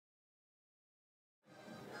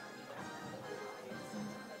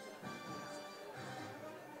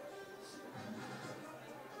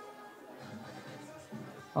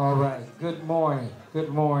All right, good morning, good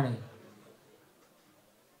morning.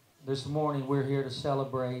 This morning we're here to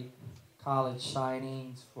celebrate college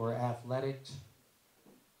signings for athletics,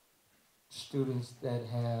 students that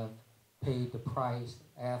have paid the price,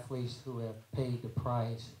 athletes who have paid the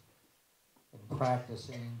price in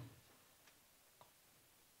practicing,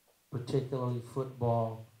 particularly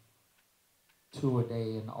football, 2 a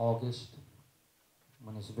day in August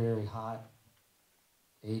when it's very hot,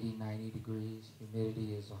 80, 90 degrees,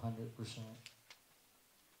 humidity is 100%,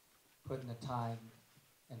 putting the time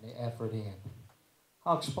and the effort in.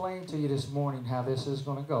 I'll explain to you this morning how this is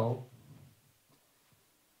going to go.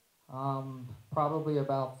 Probably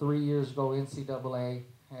about 3 years ago, NCAA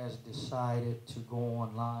has decided to go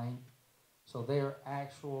online. So their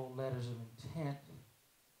actual letters of intent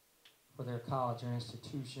for their college or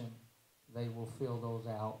institution, they will fill those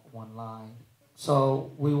out online.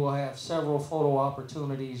 So we will have several photo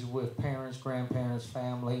opportunities with parents, grandparents,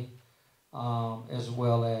 family, as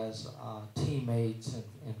well as teammates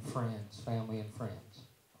and friends, family and friends.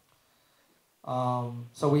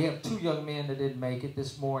 So we have 2 young men that didn't make it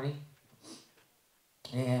this morning.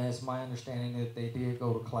 And it's my understanding that they did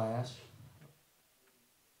go to class.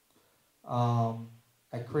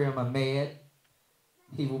 Akram Ahmed,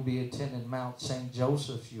 he will be attending Mount St.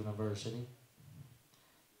 Joseph's University.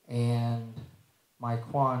 And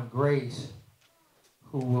Myquan Grace,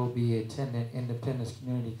 who will be attending Independence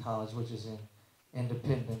Community College, which is in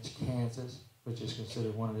Independence, Kansas, which is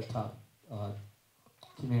considered one of the top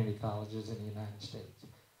community colleges in the United States.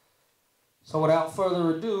 So without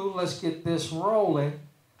further ado, let's get this rolling.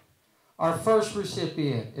 Our first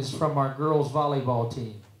recipient is from our girls volleyball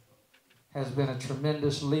team. Has been a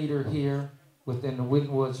tremendous leader here within the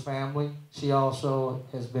Winton Woods family. She also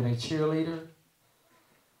has been a cheerleader.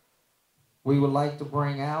 We would like to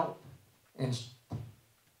bring out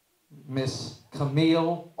Miss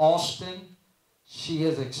Camille Austin. She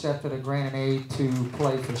has accepted a grant and aid to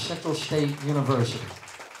play for Central State University.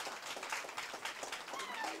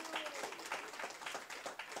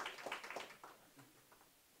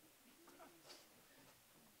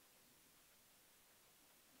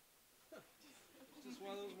 Just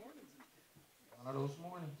one of those mornings. One of those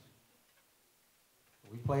mornings.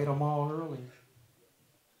 We played them all early.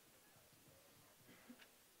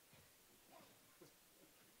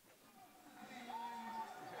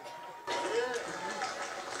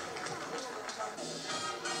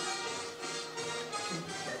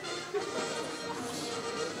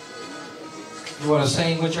 You want to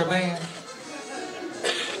sing with your band?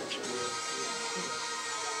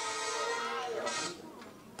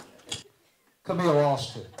 Camille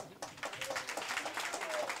Austin.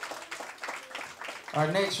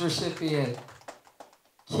 Our next recipient,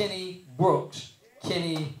 Kenny Brooks.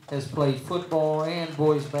 Kenny has played football and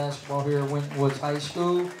boys basketball here at Winton Woods High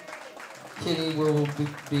School. Kenny will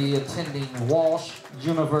be attending Walsh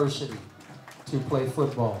University to play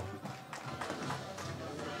football.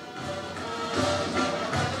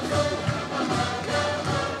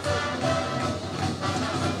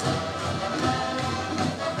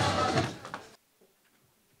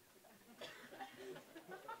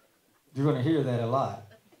 You're going to hear that a lot.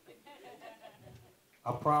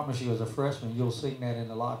 I promise you, as a freshman, you'll sing that in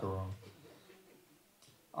the locker room.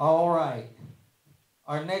 All right.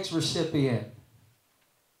 Our next recipient,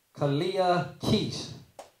 Kalia Keese.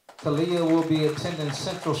 Kalia will be attending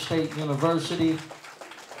Central State University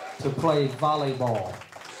to play volleyball.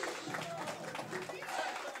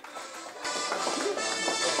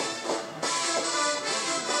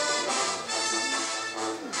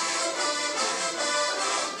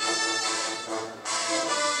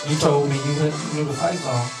 You told me you knew the fight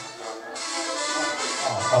song.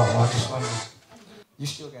 I just wondered. You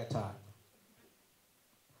still got time.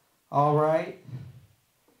 All right.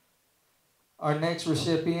 Our next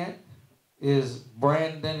recipient is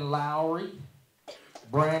Brandon Lowry.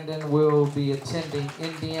 Brandon will be attending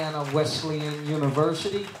Indiana Wesleyan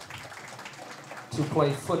University to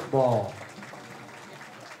play football.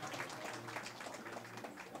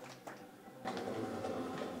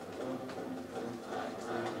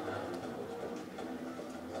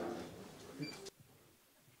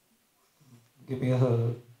 Give me a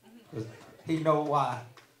hug. He know why.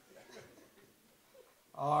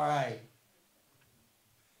 All right.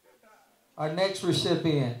 Our next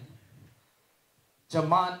recipient,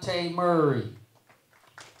 Jamonte Murray.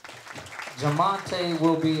 Jamonte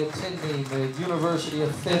will be attending the University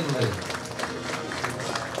of Findlay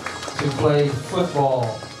to play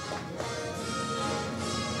football.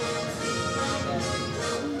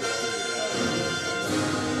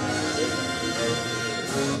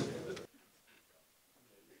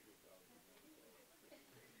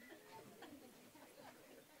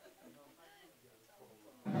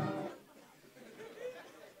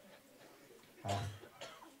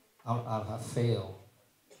 I failed.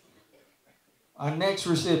 Our next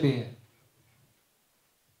recipient,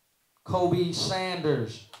 Kobe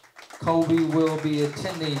Sanders. Kobe will be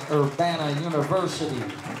attending Urbana University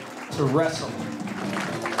to wrestle.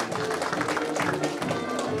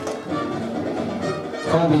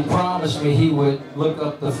 Kobe promised me he would look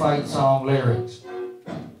up the fight song lyrics.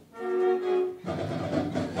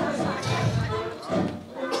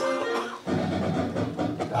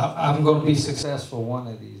 I'm going to be successful one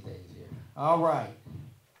of these days here. All right.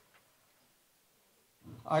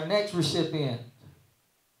 Our next recipient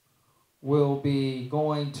will be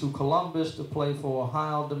going to Columbus to play for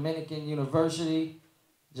Ohio Dominican University,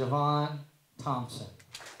 Javon Thompson.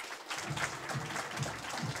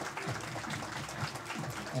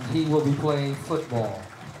 And he will be playing football.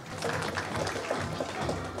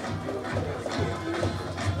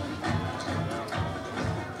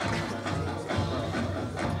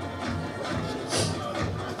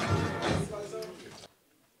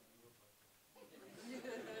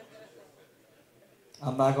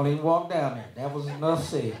 I'm not going to even walk down there. That was enough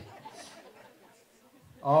said.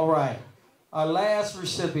 All right. Our last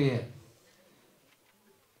recipient,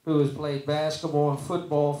 who has played basketball and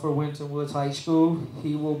football for Winton Woods High School,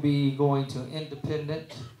 he will be going to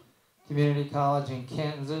Independent Community College in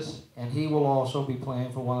Kansas, and he will also be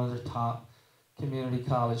playing for one of the top community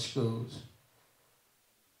college schools.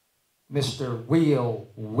 Mr. Will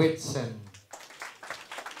Whitson.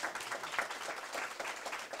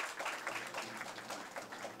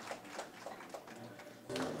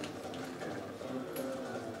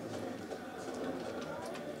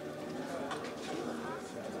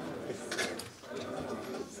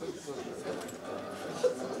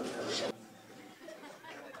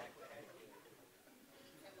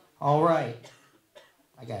 All right.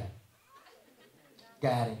 I got it.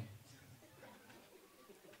 Got him.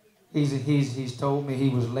 He's told me he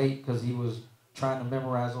was late because he was trying to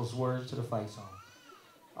memorize those words to the fight song.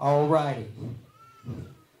 All righty.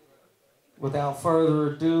 Without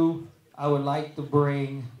further ado, I would like to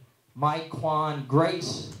bring Myquan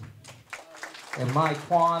Grace. And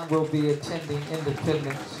Myquan will be attending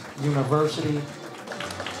Independence University.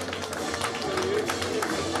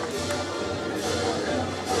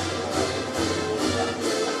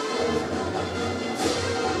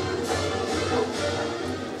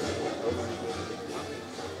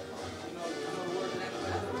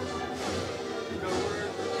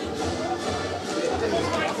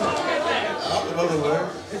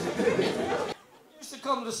 Used to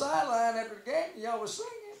come to the sideline after the game and y'all was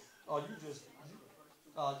singing. Oh,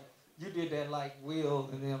 you did that like Will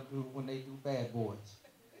and them do when they do Bad Boys.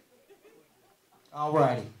 All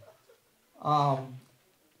righty. I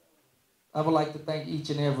would like to thank each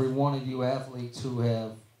and every one of you athletes who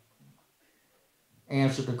have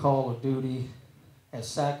answered the call of duty, have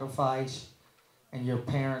sacrificed, and your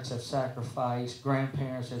parents have sacrificed,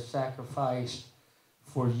 grandparents have sacrificed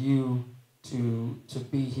for you to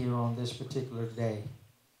be here on this particular day.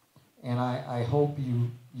 And I hope you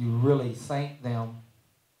really thank them,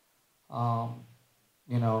 hug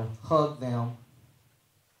them,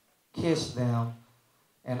 kiss them,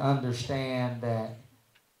 and understand that,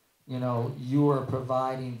 you are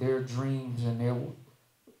providing their dreams and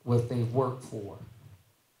what they've worked for.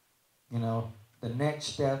 The next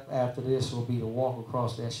step after this will be to walk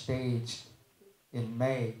across that stage in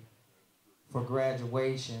May for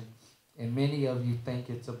graduation. And many of you think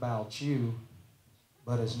it's about you,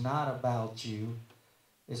 but it's not about you.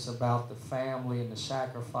 It's about the family and the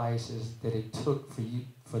sacrifices that it took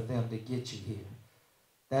for them to get you here.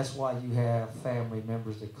 That's why you have family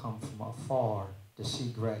members that come from afar to see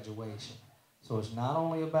graduation. So it's not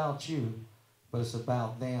only about you, but it's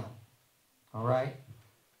about them. All right?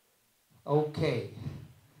 Okay.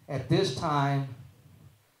 At this time,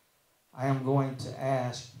 I am going to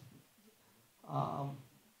ask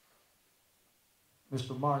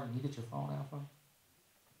Mr. Martin, you get your phone out for me?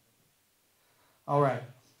 All right.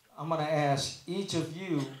 I'm going to ask each of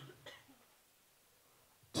you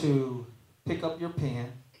to pick up your pen.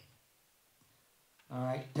 All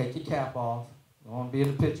right. Take your cap off. You want to be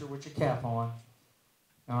in the picture with your cap on.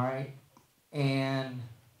 All right. And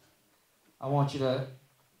I want you to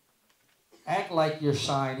act like you're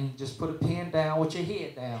signing. Just put a pen down with your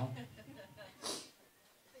head down.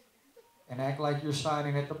 And act like you're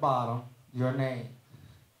signing at the bottom your name.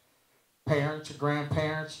 Parents or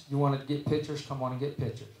grandparents, you want to get pictures? Come on and get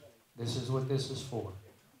pictures. This is what this is for.